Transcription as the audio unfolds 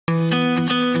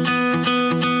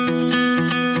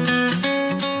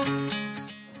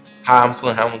Hi, I'm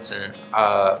Flynn Hamilton.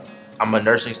 I'm a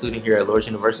nursing student here at Lourdes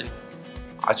University.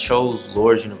 I chose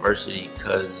Lourdes University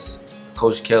because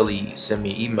Coach Kelly sent me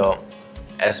an email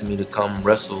asking me to come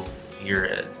wrestle here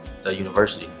at the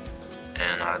university.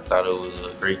 And I thought it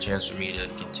was a great chance for me to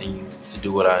continue to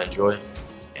do what I enjoy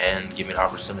and give me the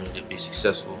opportunity to be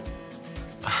successful.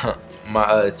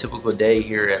 My typical day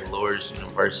here at Lourdes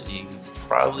University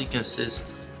probably consists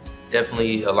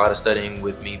definitely a lot of studying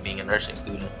with me being a nursing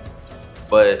student.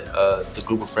 But the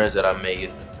group of friends that I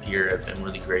made here have been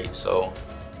really great. So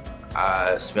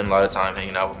I spend a lot of time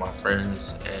hanging out with my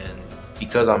friends, and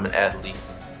because I'm an athlete,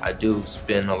 I do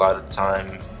spend a lot of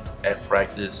time at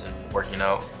practice and working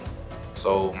out.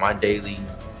 So my daily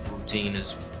routine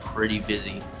is pretty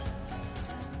busy.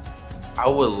 I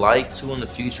would like to in the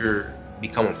future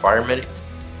become a fire medic,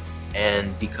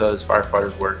 and because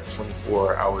firefighters work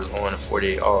 24 hours on and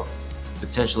 48 off,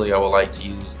 potentially I would like to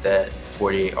use that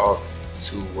 48 off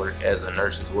to work as a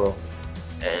nurse as well.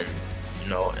 And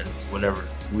and whenever,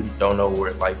 we don't know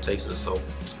where life takes us, so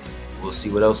we'll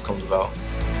see what else comes about.